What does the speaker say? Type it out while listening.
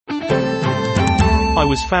I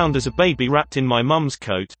was found as a baby wrapped in my mum's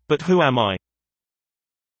coat, but who am I?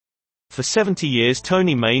 For 70 years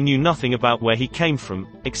Tony May knew nothing about where he came from,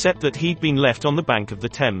 except that he'd been left on the bank of the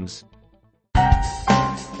Thames.